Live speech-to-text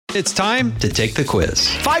It's time to take the quiz.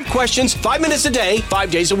 5 questions, 5 minutes a day,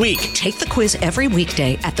 5 days a week. Take the quiz every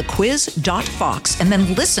weekday at thequiz.fox and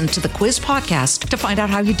then listen to the quiz podcast to find out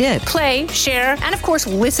how you did. Play, share, and of course,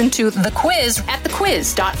 listen to the quiz at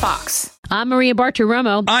thequiz.fox. I'm Maria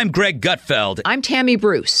Bartiromo. I'm Greg Gutfeld. I'm Tammy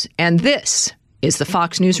Bruce, and this is the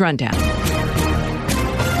Fox News Rundown.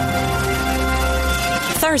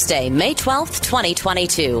 Thursday, May 12th,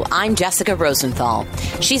 2022. I'm Jessica Rosenthal.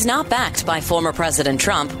 She's not backed by former President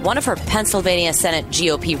Trump. One of her Pennsylvania Senate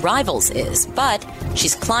GOP rivals is, but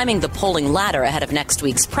she's climbing the polling ladder ahead of next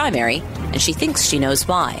week's primary, and she thinks she knows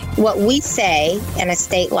why. What we say in a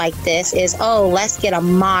state like this is, let's get a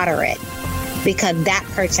moderate, because that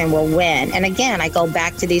person will win. And again, I go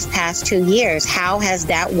back to these past 2 years. How has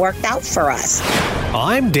that worked out for us?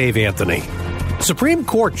 I'm Dave Anthony. Supreme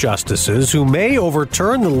Court justices who may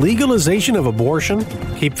overturn the legalization of abortion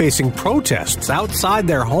keep facing protests outside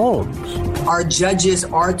their homes. Our judges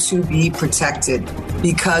are to be protected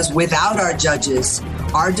because without our judges,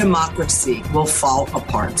 our democracy will fall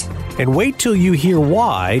apart. And wait till you hear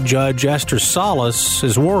why Judge Esther Salas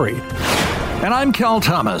is worried. And I'm Cal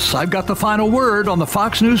Thomas. I've got the final word on the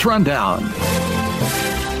Fox News Rundown.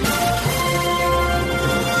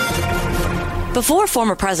 Before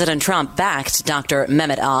former President Trump backed Dr.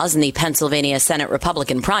 Mehmet Oz in the Pennsylvania Senate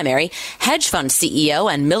Republican primary, hedge fund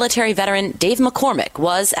CEO and military veteran Dave McCormick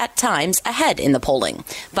was at times ahead in the polling.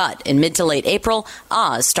 But in mid to late April,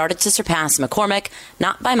 Oz started to surpass McCormick,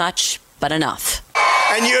 not by much, but enough.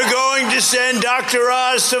 And you're going to send Dr.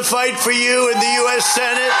 Oz to fight for you in the U.S.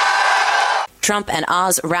 Senate? Trump and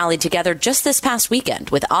Oz rallied together just this past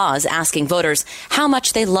weekend, with Oz asking voters how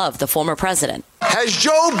much they love the former president. Has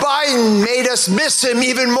Joe Biden made us miss him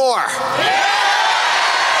even more?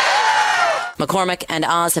 McCormick and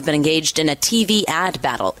Oz have been engaged in a TV ad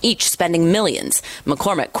battle, each spending millions.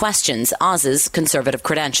 McCormick questions Oz's conservative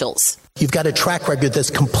credentials. You've got a track record that's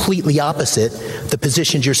completely opposite the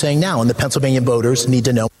positions you're saying now, and the Pennsylvania voters need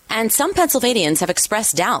to know. And some Pennsylvanians have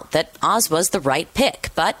expressed doubt that Oz was the right pick,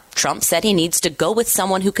 but Trump said he needs to go with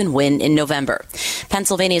someone who can win in November.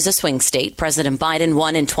 Pennsylvania is a swing state. President Biden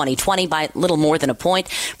won in 2020 by little more than a point.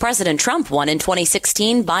 President Trump won in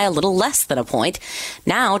 2016 by a little less than a point.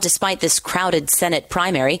 Now, despite this crowded Senate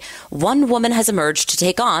primary, one woman has emerged to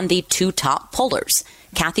take on the two top pollers.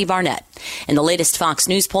 Kathy Barnett. In the latest Fox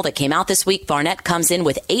News poll that came out this week, Barnett comes in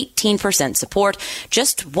with 18% support,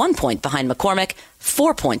 just 1 point behind McCormick,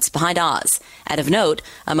 4 points behind Oz. And of note,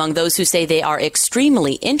 among those who say they are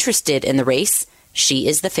extremely interested in the race, she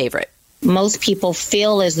is the favorite. Most people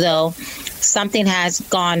feel as though something has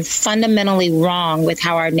gone fundamentally wrong with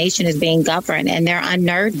how our nation is being governed, and they're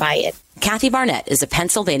unnerved by it. Kathy Barnett is a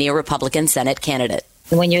Pennsylvania Republican Senate candidate.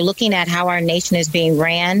 When you're looking at how our nation is being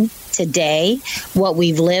ran today, what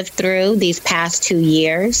we've lived through these past 2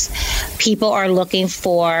 years, people are looking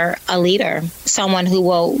for a leader, someone who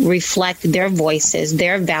will reflect their voices,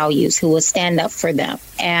 their values, who will stand up for them.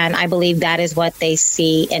 And I believe that is what they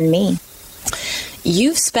see in me.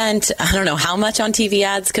 You've spent, I don't know how much on TV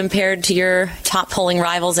ads compared to your top polling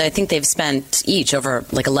rivals. I think they've spent each over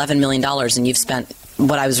like $11 million, and you've spent,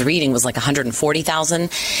 what I was reading was like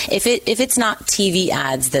 $140,000. If it's not TV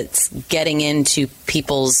ads that's getting into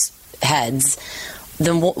people's heads,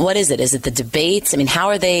 then what is it? Is it the debates? I mean, how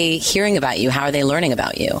are they hearing about you? How are they learning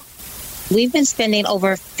about you? We've been spending over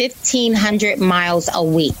 1,500 miles a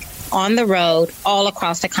week on the road all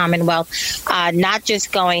across the Commonwealth, not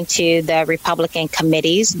just going to the Republican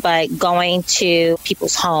committees, but going to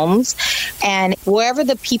people's homes and wherever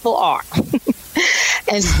the people are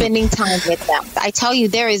and spending time with them. I tell you,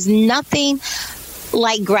 there is nothing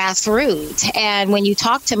like grassroots. And when you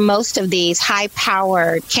talk to most of these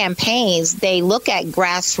high-powered campaigns, they look at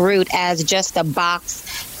grassroots as just a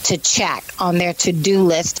box to check on their to-do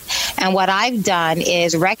list. And what I've done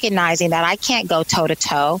is recognizing that I can't go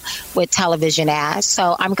toe-to-toe with television ads.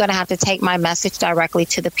 So I'm going to have to take my message directly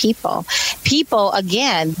to the people. People,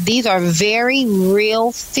 again, these are very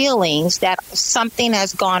real feelings that something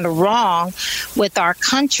has gone wrong with our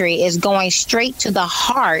country, is going straight to the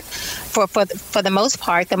heart for the most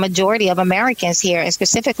part, the majority of Americans here, and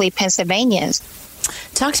specifically Pennsylvanians.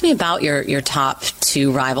 Talk to me about your top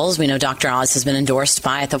two rivals. We know Dr. Oz has been endorsed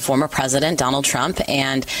by the former president, Donald Trump,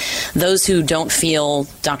 and those who don't feel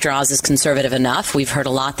Dr. Oz is conservative enough, we've heard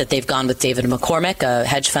a lot that they've gone with David McCormick, a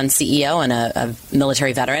hedge fund CEO and a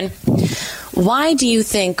military veteran. Why do you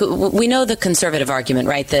think, we know the conservative argument,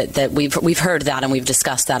 right, that we've heard that and we've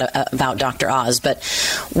discussed that about Dr. Oz, but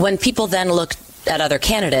when people then look at other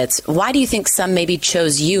candidates, why do you think some maybe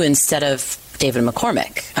chose you instead of David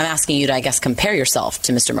McCormick? I'm asking you to, I guess, compare yourself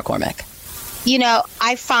to Mr. McCormick. You know,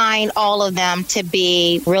 I find all of them to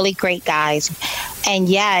be really great guys. And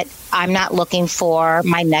yet, I'm not looking for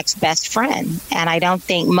my next best friend. And I don't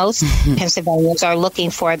think most Pennsylvanians are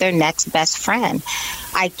looking for their next best friend.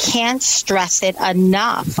 I can't stress it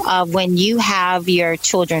enough. When you have your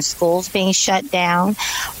children's schools being shut down,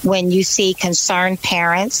 when you see concerned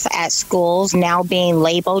parents at schools now being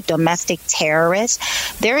labeled domestic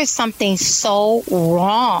terrorists, there is something so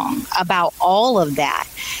wrong about all of that.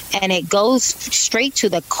 And it goes straight to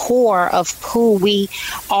the core of who we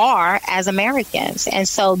are as Americans. And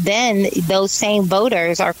so then those same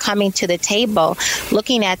voters are coming to the table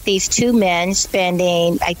looking at these two men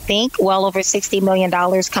spending, I think, well over $60 million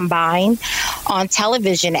combined on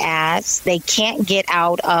television ads. They can't get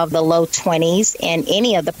out of the low 20s in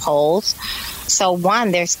any of the polls. So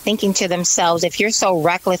one, they're thinking to themselves, if you're so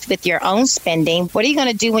reckless with your own spending, what are you going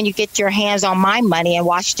to do when you get your hands on my money in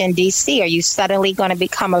Washington, D.C.? Are you suddenly going to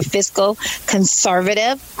become a fiscal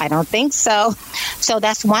conservative? I don't think so. So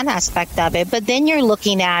that's one aspect of it. But then you're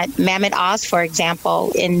looking at Mehmet Oz, for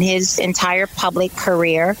example, in his entire public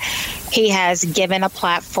career. He has given a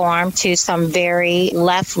platform to some very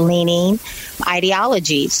left-leaning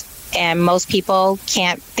ideologies. And most people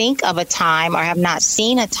can't think of a time or have not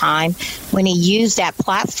seen a time when he used that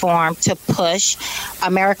platform to push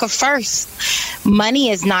America first.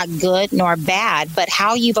 Money is not good nor bad, but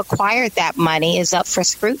how you've acquired that money is up for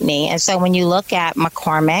scrutiny. And so when you look at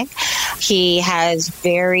McCormick, he has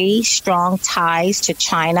very strong ties to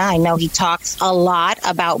China. I know he talks a lot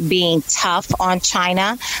about being tough on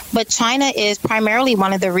China, but China is primarily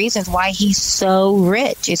one of the reasons why he's so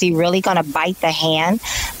rich. Is he really going to bite the hand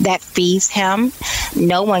that feeds him?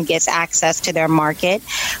 No one gets access to their market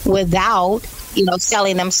without,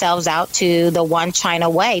 selling themselves out to the one China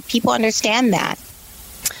way. People understand that.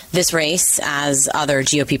 This race, as other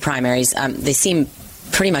GOP primaries, they seem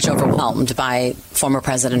pretty much overwhelmed by former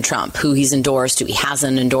President Trump, who he's endorsed, who he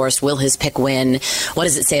hasn't endorsed. Will his pick win? What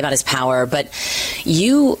does it say about his power? But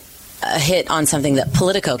you hit on something that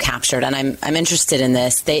Politico captured, and I'm interested in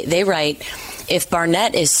this. They write, if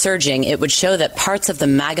Barnett is surging, it would show that parts of the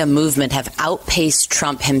MAGA movement have outpaced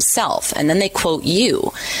Trump himself. And then they quote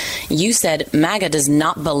you. You said, MAGA does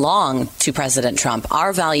not belong to President Trump.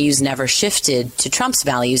 Our values never shifted to Trump's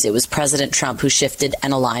values. It was President Trump who shifted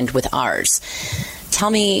and aligned with ours. Tell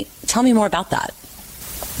me more about that.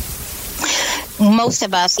 Most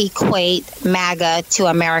of us equate MAGA to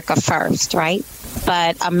America first, right?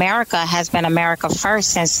 But America has been America first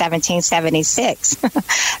since 1776.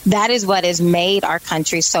 That is what has made our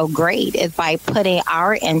country so great, is by putting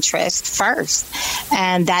our interests first.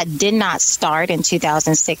 And that did not start in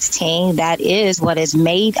 2016. That is what has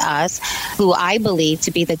made us, who I believe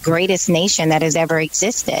to be the greatest nation that has ever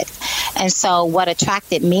existed. And so what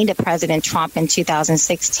attracted me to President Trump in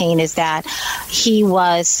 2016 is that he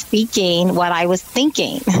was speaking what I was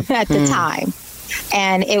thinking at the time.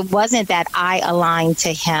 And it wasn't that I aligned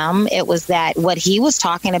to him. It was that what he was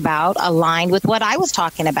talking about aligned with what I was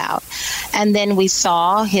talking about. And then we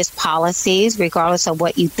saw his policies, regardless of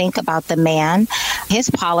what you think about the man, his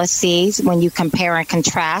policies, when you compare and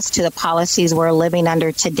contrast to the policies we're living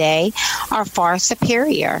under today, are far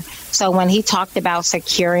superior. So when he talked about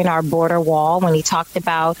securing our border wall, when he talked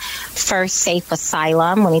about first safe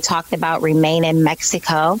asylum, when he talked about remain in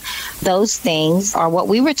Mexico, those things are what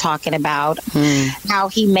we were talking about, how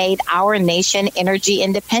he made our nation energy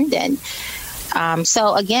independent.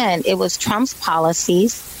 So again, it was Trump's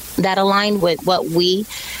policies that aligned with what we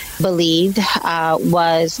believed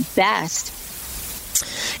was best.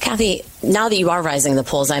 Kathy, now that you are rising the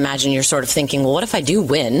polls, I imagine you're sort of thinking, well, what if I do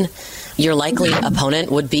win? Your likely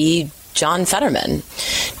opponent would be John Fetterman.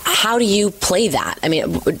 How do you play that? I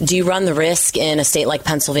mean, do you run the risk in a state like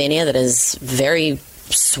Pennsylvania that is very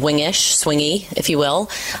swingy, if you will,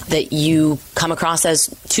 that you come across as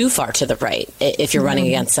too far to the right if you're running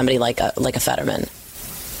against somebody like a Fetterman?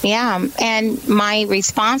 Yeah, and my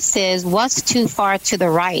response is, what's too far to the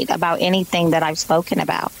right about anything that I've spoken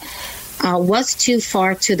about? What's too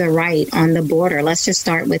far to the right on the border? Let's just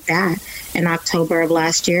start with that. In October of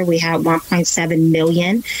last year, we had 1.7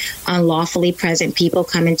 million unlawfully present people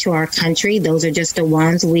come into our country. Those are just the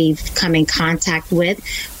ones we've come in contact with.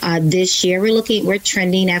 This year, we're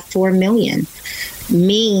trending at 4 million.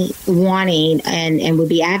 Me wanting and would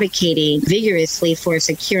be advocating vigorously for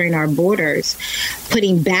securing our borders,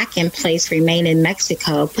 putting back in place Remain in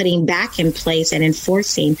Mexico, putting back in place and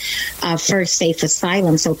enforcing first safe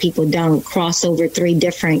asylum so people don't cross over 3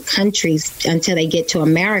 different countries until they get to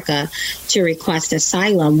America to request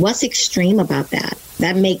asylum. What's extreme about that?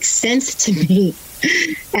 That makes sense to me.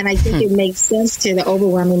 And I think it makes sense to the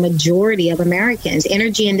overwhelming majority of Americans.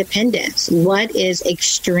 Energy independence. What is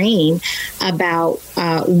extreme about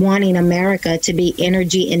wanting America to be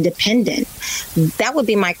energy independent? That would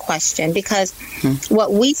be my question, because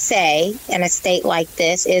what we say in a state like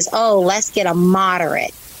this is, oh, let's get a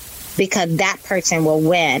moderate, because that person will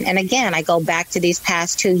win. And again, I go back to these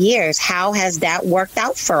past 2 years. How has that worked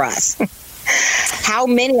out for us? How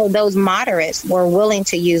many of those moderates were willing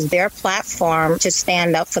to use their platform to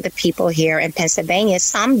stand up for the people here in Pennsylvania?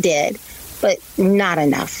 Some did, but not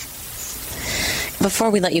enough. Before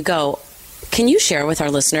we let you go, can you share with our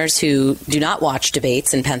listeners who do not watch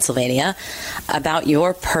debates in Pennsylvania about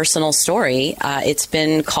your personal story? It's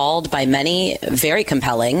been called by many very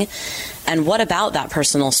compelling. And what about that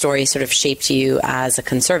personal story sort of shaped you as a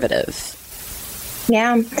conservative?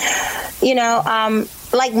 Yeah.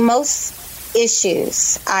 Like most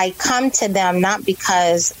issues, I come to them not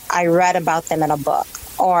because I read about them in a book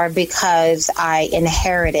or because I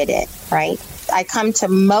inherited it, right? I come to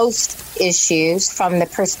most issues from the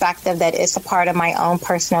perspective that it's a part of my own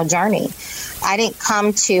personal journey. I didn't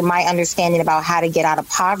come to my understanding about how to get out of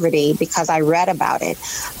poverty because I read about it.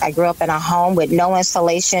 I grew up in a home with no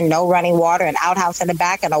insulation, no running water, an outhouse in the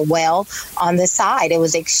back, and a well on the side. It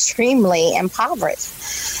was extremely impoverished.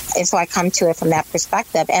 And so I come to it from that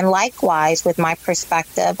perspective. And likewise, with my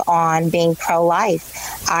perspective on being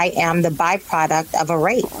pro-life, I am the byproduct of a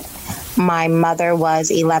rape. My mother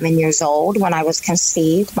was 11 years old when I was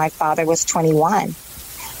conceived. My father was 21.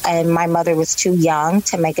 And my mother was too young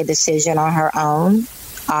to make a decision on her own,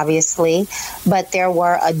 obviously. But there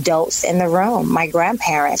were adults in the room, my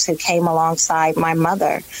grandparents, who came alongside my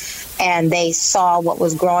mother. And they saw what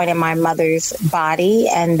was growing in my mother's body,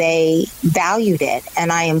 and they valued it.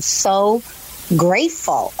 And I am so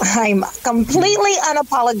grateful. I'm completely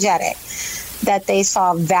unapologetic that they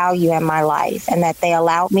saw value in my life and that they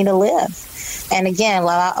allowed me to live. And again,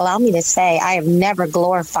 allow me to say, I have never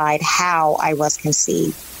glorified how I was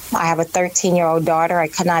conceived. I have a 13-year-old daughter. I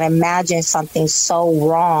could not imagine something so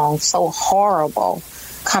wrong, so horrible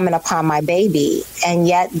coming upon my baby. And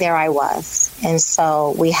yet there I was. And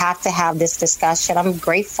so we have to have this discussion. I'm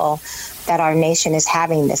grateful that our nation is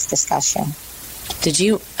having this discussion. Did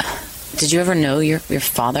you ever know your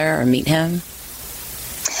father or meet him?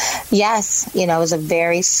 Yes. It was a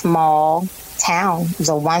very small town. It was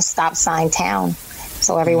a one-stop sign town.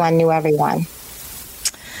 So everyone knew everyone.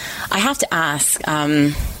 I have to ask,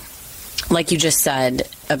 like you just said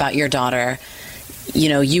about your daughter,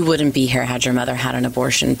 you wouldn't be here had your mother had an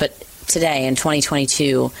abortion. But today, in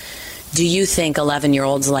 2022, do you think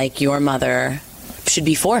 11-year-olds like your mother should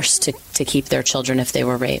be forced to keep their children if they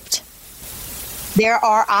were raped? There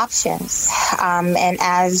are options. And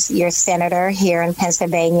as your senator here in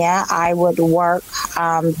Pennsylvania, I would work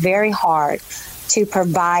very hard to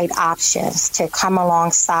provide options to come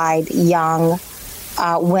alongside young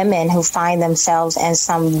women who find themselves in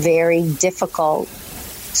some very difficult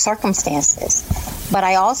circumstances. But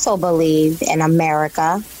I also believe in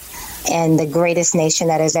America and the greatest nation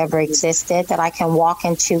that has ever existed, that I can walk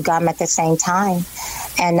and chew gum at the same time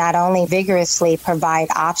and not only vigorously provide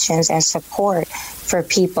options and support for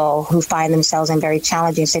people who find themselves in very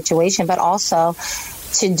challenging situations, but also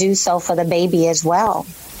to do so for the baby as well.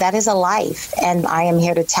 That is a life. And I am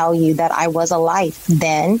here to tell you that I was a life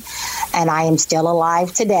then, and I am still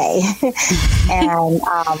alive today.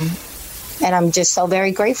 And I'm just so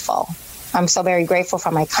very grateful. I'm so very grateful for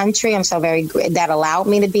my country. I'm so very that allowed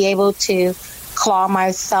me to be able to claw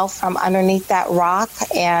myself from underneath that rock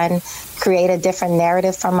and create a different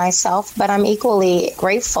narrative for myself. But I'm equally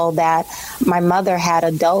grateful that my mother had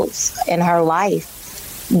adults in her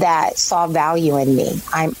life that saw value in me.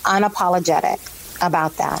 I'm unapologetic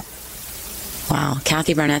about that. Wow.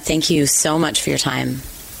 Kathy Barnett, thank you so much for your time.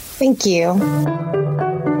 Thank you.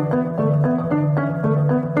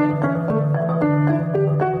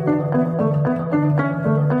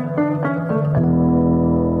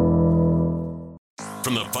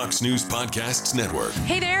 From the Fox News Podcasts Network.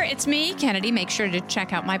 Hey there, it's me, Kennedy. Make sure to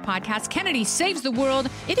check out my podcast, Kennedy Saves the World.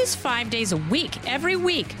 It is 5 days a week, every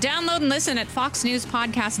week. Download and listen at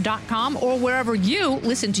foxnewspodcast.com or wherever you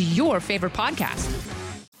listen to your favorite podcast.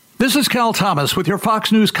 This is Cal Thomas with your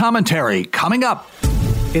Fox News commentary. Coming up.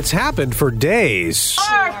 It's happened for days.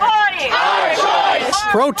 Our party! Our choice!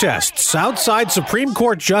 Protests outside Supreme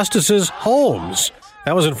Court justices' homes.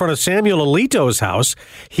 That was in front of Samuel Alito's house.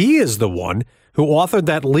 He is the one who authored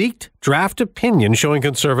that leaked draft opinion showing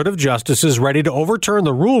conservative justices ready to overturn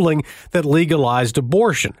the ruling that legalized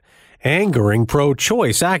abortion, angering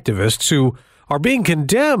pro-choice activists who are being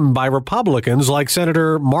condemned by Republicans like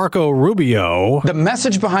Senator Marco Rubio. The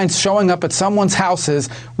message behind showing up at someone's house is,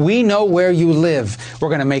 we know where you live. We're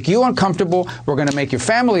going to make you uncomfortable. We're going to make your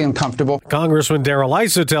family uncomfortable. Congressman Darrell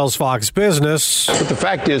Issa tells Fox Business. But the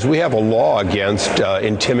fact is, we have a law against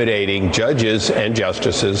intimidating judges and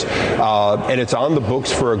justices, and it's on the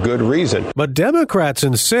books for a good reason. But Democrats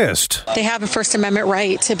insist they have a First Amendment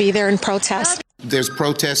right to be there and protest. There's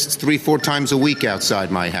protests 3-4 times a week outside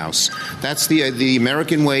my house. That's the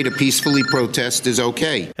American way to peacefully protest is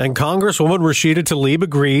okay. And Congresswoman Rashida Tlaib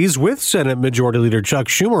agrees with Senate Majority Leader Chuck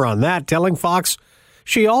Schumer on that, telling Fox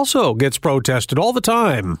she also gets protested all the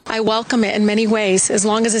time. I welcome it in many ways, as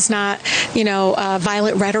long as it's not,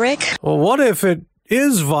 violent rhetoric. Well, what if it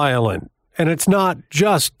is violent and it's not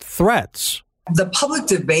just threats? The public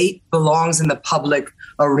debate belongs in the public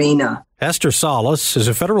arena. Esther Salas is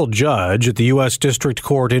a federal judge at the U.S. District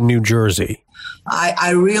Court in New Jersey.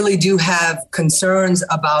 I really do have concerns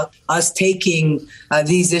about us taking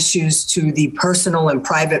these issues to the personal and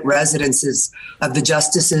private residences of the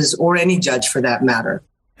justices or any judge for that matter.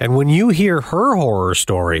 And when you hear her horror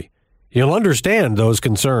story, you'll understand those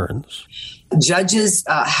concerns. Judges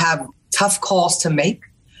have tough calls to make.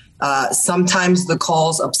 Sometimes the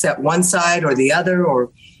calls upset one side or the other,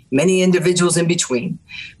 or many individuals in between.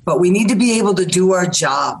 But we need to be able to do our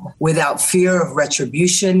job without fear of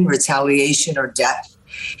retribution, retaliation, or death.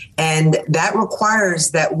 And that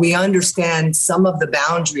requires that we understand some of the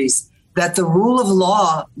boundaries that the rule of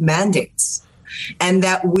law mandates, and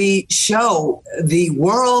that we show the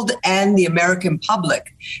world and the American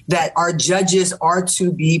public that our judges are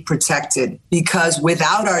to be protected, because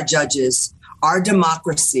without our judges, our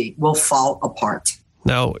democracy will fall apart.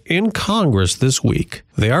 Now, in Congress this week,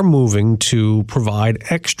 they are moving to provide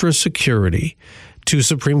extra security to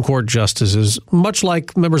Supreme Court justices, much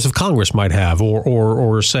like members of Congress might have,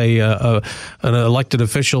 or say an elected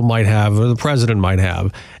official might have, or the president might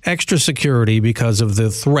have, extra security because of the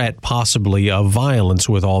threat possibly of violence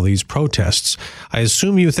with all these protests. I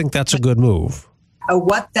assume you think that's a good move.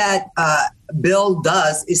 What that bill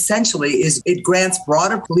does essentially is it grants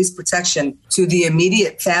broader police protection to the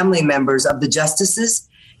immediate family members of the justices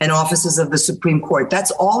and officers of the Supreme Court.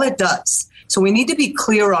 That's all it does. So we need to be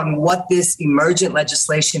clear on what this emergent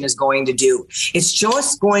legislation is going to do. It's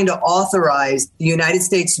just going to authorize the United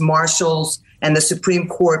States Marshals and the Supreme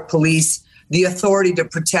Court police the authority to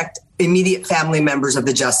protect immediate family members of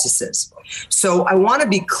the justices. So I want to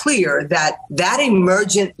be clear that that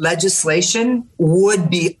emergent legislation would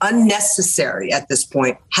be unnecessary at this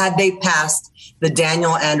point had they passed the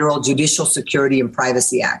Daniel Anderl Judicial Security and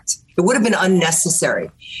Privacy Act. It would have been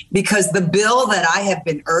unnecessary because the bill that I have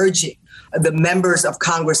been urging the members of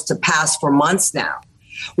Congress to pass for months now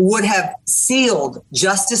would have sealed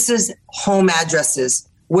justices' home addresses,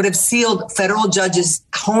 would have sealed federal judges'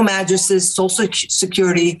 home addresses, social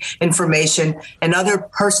security information, and other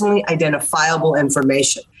personally identifiable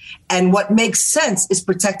information. And what makes sense is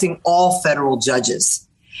protecting all federal judges.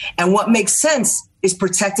 And what makes sense is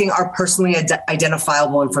protecting our personally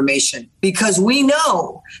identifiable information, because we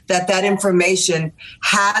know that that information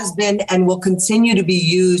has been and will continue to be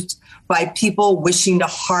used by people wishing to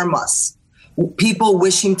harm us, people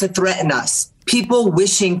wishing to threaten us, people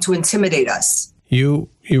wishing to intimidate us. You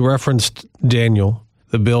referenced Daniel,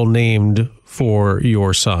 the bill named for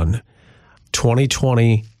your son.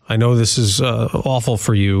 2020, I know this is awful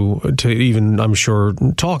for you to even, I'm sure,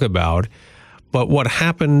 talk about, but what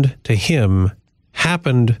happened to him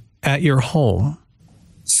happened at your home.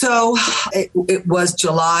 So it was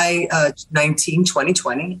July 19,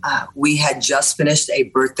 2020. We had just finished a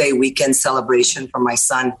birthday weekend celebration for my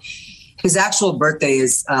son. His actual birthday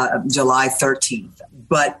is July 13th.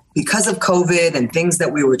 But because of COVID and things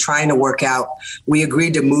that we were trying to work out, we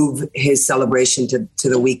agreed to move his celebration to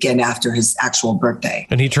the weekend after his actual birthday.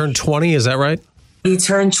 And he turned 20, is that right? He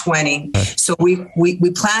turned 20. So we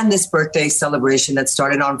planned this birthday celebration that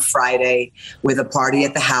started on Friday with a party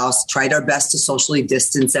at the house, tried our best to socially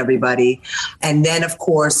distance everybody. And then, of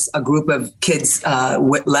course, a group of kids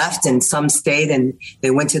left and some stayed, and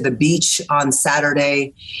they went to the beach on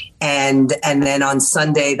Saturday. And then on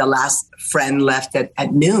Sunday, the last friend left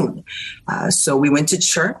at noon. So we went to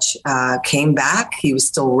church, came back. He was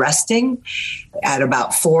still resting. At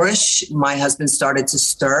about 4-ish, my husband started to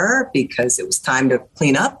stir because it was time to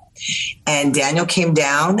clean up. And Daniel came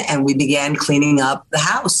down and we began cleaning up the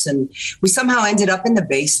house. And we somehow ended up in the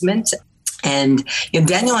basement. And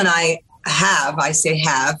Daniel and I say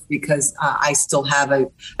have because I still have a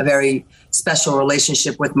very special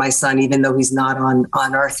relationship with my son, even though he's not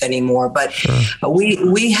on earth anymore. But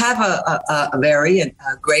we have a very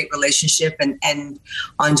great relationship. And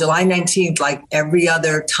on July 19th, like every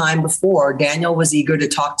other time before, Daniel was eager to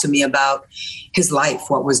talk to me about his life,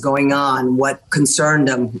 what was going on, what concerned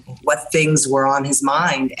him, what things were on his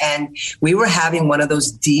mind. And we were having one of those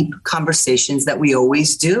deep conversations that we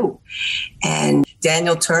always do. And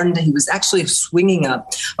Daniel turned, he was actually swinging a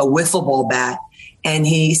wiffle ball bat. And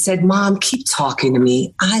he said, "Mom, keep talking to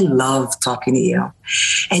me. I love talking to you."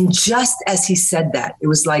 And just as he said that, it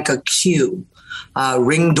was like a cue,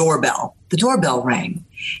 ring doorbell. The doorbell rang.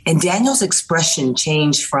 And Daniel's expression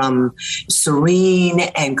changed from serene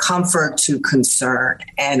and comfort to concern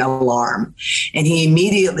and alarm. And he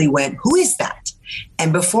immediately went, "Who is that?"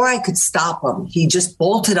 And before I could stop him, he just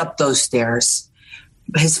bolted up those stairs.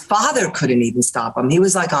 His father couldn't even stop him. He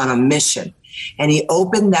was like on a mission. And he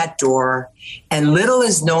opened that door, and little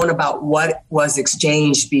is known about what was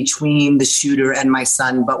exchanged between the shooter and my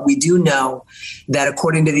son. But we do know that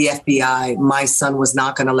according to the FBI, my son was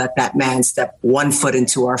not going to let that man step 1 foot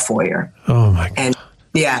into our foyer. Oh, my God. And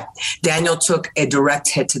yeah, Daniel took a direct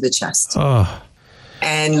hit to the chest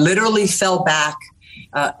and literally fell back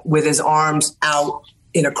with his arms out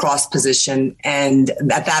in a cross position. And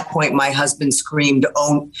at that point, my husband screamed,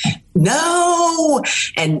 "Oh, no!"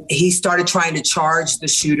 And he started trying to charge the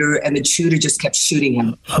shooter, and the shooter just kept shooting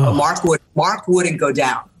him. But Mark wouldn't go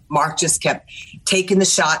down. Mark just kept taking the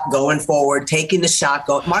shot, going forward, taking the shot.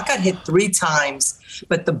 Mark got hit 3 times,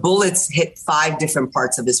 but the bullets hit 5 different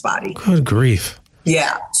parts of his body. Good grief.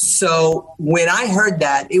 Yeah. So when I heard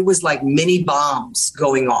that, it was like mini bombs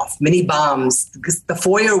going off, mini bombs, because the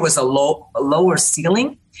foyer was a lower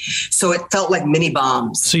ceiling. So it felt like mini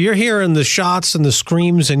bombs. So you're hearing the shots and the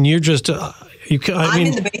screams, and you're just, I'm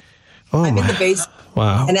in the basement. I'm in the basement.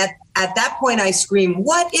 Wow. And at that point I scream,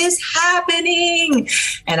 "What is happening?"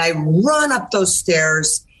 And I run up those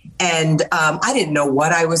stairs. And I didn't know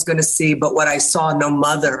what I was going to see, but what I saw, no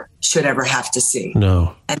mother should ever have to see.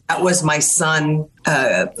 No. And that was my son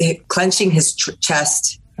clenching his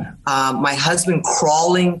chest, my husband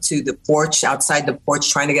crawling to the porch, outside the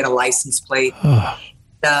porch, trying to get a license plate.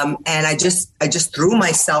 And I just threw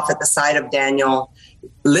myself at the side of Daniel,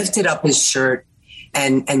 lifted up his shirt,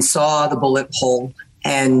 and saw the bullet hole.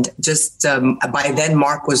 And just by then,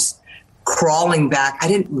 Mark was crawling back. I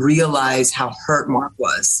didn't realize how hurt Mark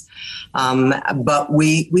was. But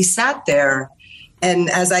we sat there, and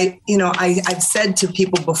as I've said to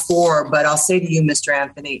people before, but I'll say to you, Mr.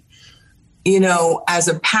 Anthony, as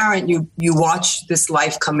a parent, you watch this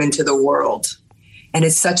life come into the world, and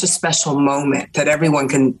it's such a special moment that everyone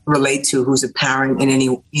can relate to who's a parent in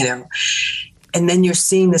any, and then you're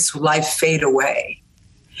seeing this life fade away.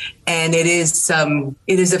 And it is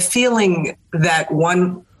a feeling that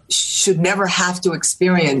one should never have to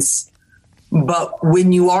experience. But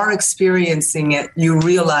when you are experiencing it, you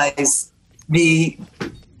realize the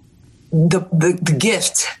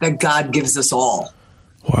gift that God gives us all.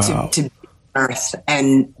 Wow. to be on earth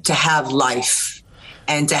and to have life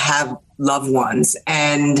and to have loved ones.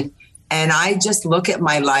 And I just look at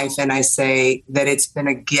my life and I say that it's been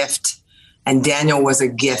a gift, and Daniel was a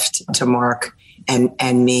gift to Mark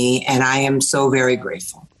and me. And I am so very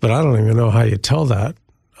grateful. But I don't even know how you tell that.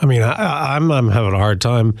 I mean, I'm having a hard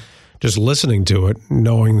time just listening to it,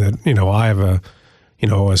 knowing that, I have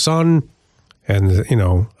a son, and,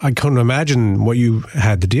 I couldn't imagine what you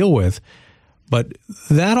had to deal with. But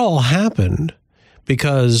that all happened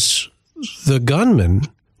because the gunman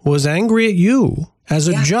was angry at you as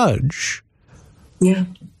a judge. Yeah.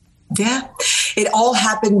 Yeah. It all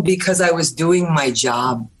happened because I was doing my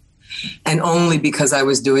job. And only because I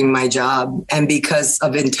was doing my job, and because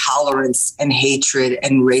of intolerance and hatred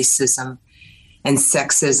and racism and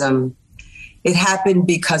sexism. It happened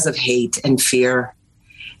because of hate and fear.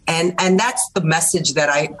 And that's the message that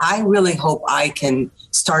I really hope I can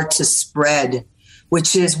start to spread,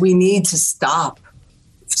 which is we need to stop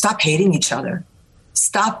hating each other.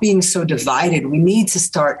 Stop being so divided. We need to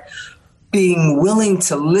start being willing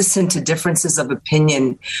to listen to differences of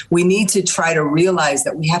opinion. We need to try to realize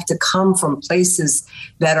that we have to come from places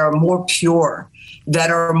that are more pure, that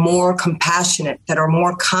are more compassionate, that are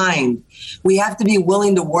more kind. We have to be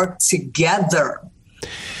willing to work together.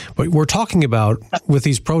 But we're talking about, with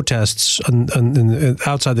these protests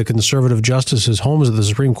outside the conservative justices' homes of the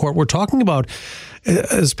Supreme Court, we're talking about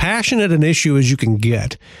as passionate an issue as you can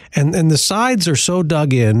get. And the sides are so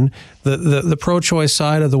dug in, the pro-choice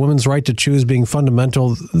side of the women's right to choose being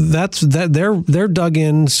fundamental, they're dug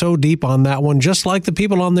in so deep on that one, just like the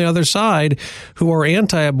people on the other side who are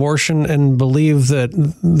anti-abortion and believe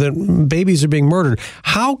that babies are being murdered.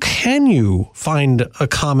 How can you find a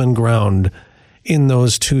common ground in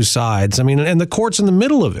those two sides? I mean, and the court's in the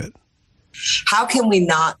middle of it. How can we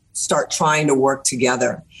not start trying to work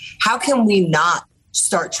together? How can we not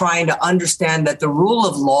start trying to understand that the rule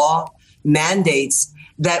of law mandates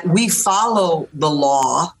that we follow the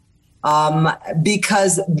law,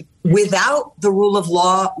 because without the rule of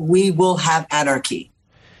law, we will have anarchy.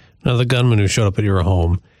 Now, the gunman who showed up at your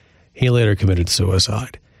home, he later committed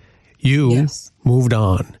suicide. You moved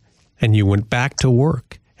on and you went back to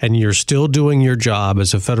work and you're still doing your job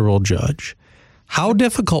as a federal judge. How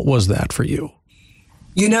difficult was that for you?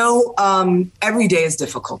 You know, every day is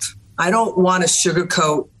difficult. I don't want to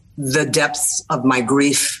sugarcoat the depths of my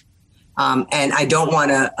grief, and I don't want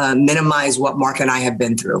to minimize what Mark and I have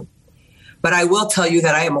been through. But I will tell you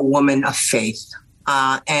that I am a woman of faith,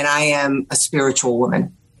 and I am a spiritual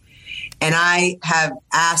woman. And I have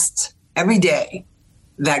asked every day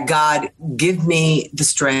that God give me the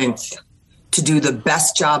strength to do the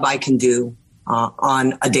best job I can do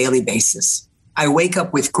on a daily basis. I wake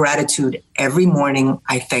up with gratitude every morning.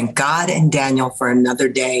 I thank God and Daniel for another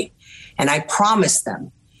day. And I promise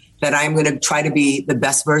them that I'm going to try to be the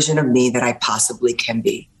best version of me that I possibly can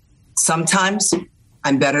be. Sometimes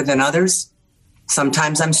I'm better than others.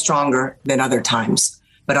 Sometimes I'm stronger than other times.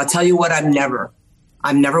 But I'll tell you what, I'm never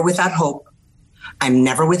without hope. I'm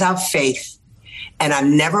never without faith. And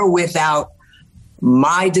I'm never without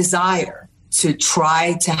my desire to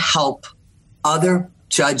try to help other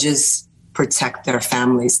judges protect their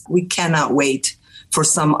families. We cannot wait for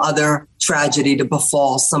some other tragedy to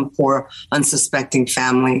befall some poor, unsuspecting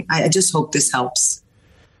family. I just hope this helps.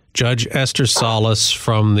 Judge Esther Salas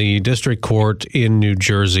from the District Court in New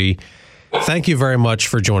Jersey, thank you very much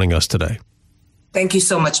for joining us today. Thank you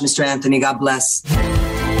so much, Mr. Anthony. God bless.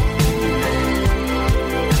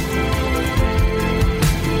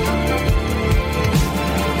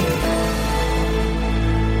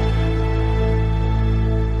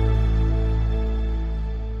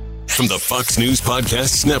 From the Fox News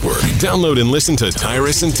Podcasts Network. Download and listen to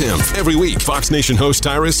Tyrus and Tim. Every week, Fox Nation host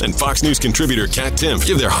Tyrus and Fox News contributor Kat Tim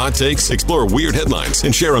give their hot takes, explore weird headlines,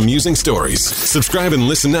 and share amusing stories. Subscribe and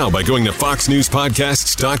listen now by going to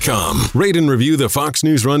foxnewspodcasts.com. Rate and review the Fox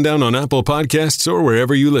News Rundown on Apple Podcasts or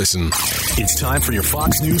wherever you listen. It's time for your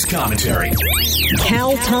Fox News commentary.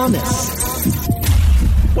 Cal Thomas.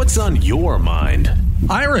 What's on your mind?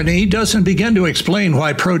 Irony doesn't begin to explain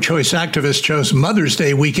why pro-choice activists chose Mother's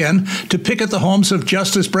Day weekend to picket the homes of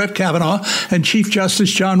Justice Brett Kavanaugh and Chief Justice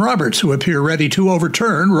John Roberts, who appear ready to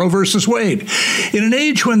overturn Roe v. Wade. In an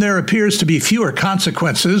age when there appears to be fewer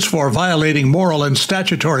consequences for violating moral and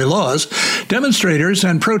statutory laws, demonstrators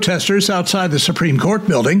and protesters outside the Supreme Court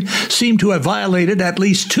building seem to have violated at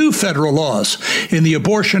least two federal laws. In the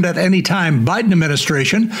abortion at any time Biden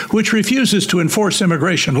administration, which refuses to enforce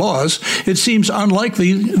immigration laws, it seems unlikely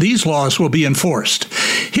these laws will be enforced.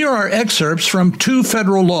 Here are excerpts from two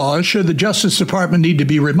federal laws should the Justice Department need to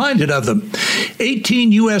be reminded of them.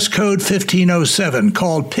 18 U.S. Code 1507,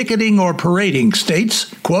 called picketing or parading, states,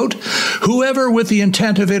 quote, whoever with the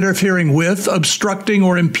intent of interfering with, obstructing,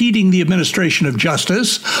 or impeding the administration of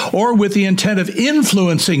justice, or with the intent of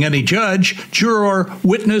influencing any judge, juror,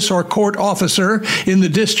 witness, or court officer in the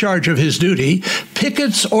discharge of his duty,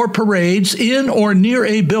 pickets or parades in or near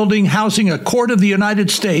a building housing a court of the United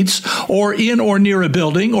States, or in or near a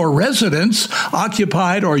building or residence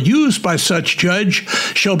occupied or used by such judge,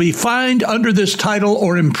 shall be fined under this title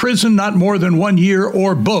or imprisoned not more than 1 year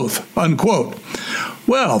or both, unquote.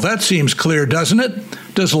 Well, that seems clear, doesn't it?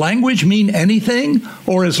 Does language mean anything?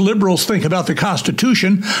 Or as liberals think about the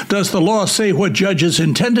Constitution, does the law say what judges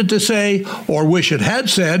intended to say, or wish it had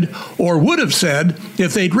said, or would have said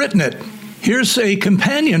if they'd written it? Here's a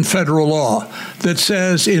companion federal law that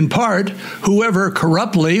says, in part, whoever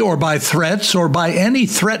corruptly or by threats or by any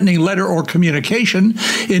threatening letter or communication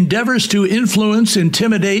endeavors to influence,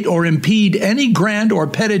 intimidate, or impede any grand or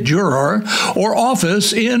petted juror or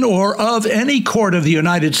office in or of any court of the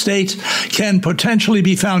United States can potentially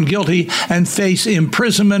be found guilty and face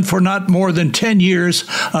imprisonment for not more than 10 years,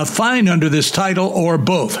 a fine under this title, or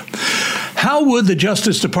both. How would the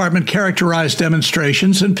Justice Department characterize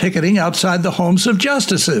demonstrations and picketing outside the homes of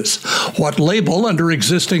justices? What label under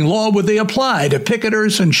existing law would they apply to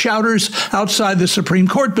picketers and shouters outside the Supreme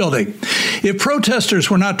Court building? If protesters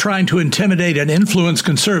were not trying to intimidate and influence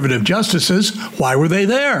conservative justices, why were they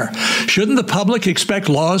there? Shouldn't the public expect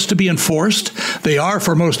laws to be enforced? They are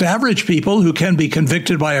for most average people who can be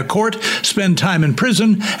convicted by a court, spend time in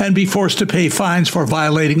prison, and be forced to pay fines for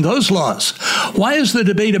violating those laws. Why is the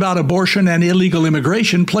debate about abortion and illegal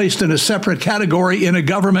immigration placed in a separate category in a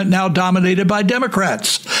government now dominated by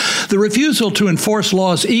Democrats? The refusal to enforce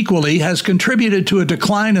laws equally has contributed to a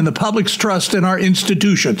decline in the public's trust in our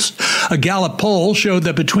institutions. A Gallup poll showed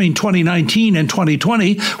that between 2019 and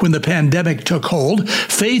 2020, when the pandemic took hold,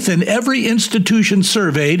 faith in every institution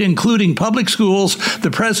surveyed, including public schools,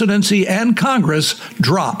 the presidency, and Congress,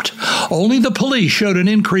 dropped. Only the police showed an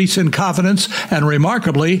increase in confidence, and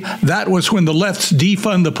remarkably, that was when the left's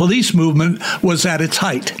defund the police movement was at its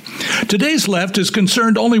height. Today's left is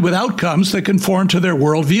concerned only with outcomes that conform to their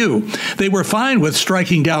worldview. They were fine with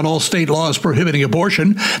striking down all state laws prohibiting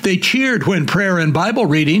abortion. They cheered when prayer and Bible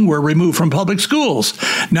reading were removed from public schools.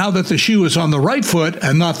 Now that the shoe is on the right foot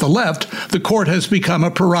and not the left, the court has become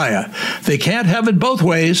a pariah. They can't have it both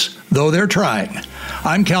ways, though they're trying.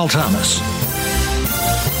 I'm Cal Thomas.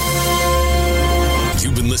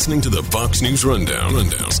 You've been listening to the Fox News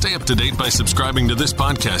Rundown. Stay up to date by subscribing to this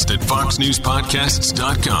podcast at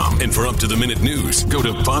foxnewspodcasts.com. And for up-to-the-minute news, go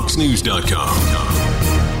to foxnews.com.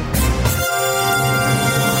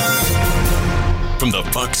 From the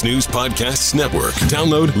Fox News Podcasts Network.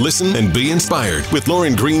 Download, listen, and be inspired with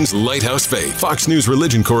Lauren Green's Lighthouse Faith. Fox News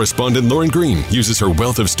religion correspondent Lauren Green uses her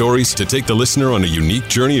wealth of stories to take the listener on a unique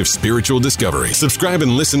journey of spiritual discovery. Subscribe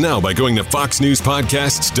and listen now by going to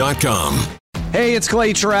foxnewspodcasts.com. Hey, it's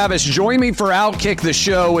Clay Travis. Join me for Outkick the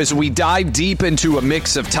Show as we dive deep into a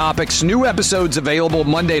mix of topics. New episodes available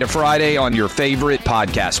Monday to Friday on your favorite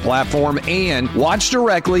podcast platform, and watch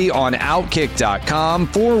directly on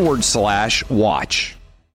outkick.com/watch.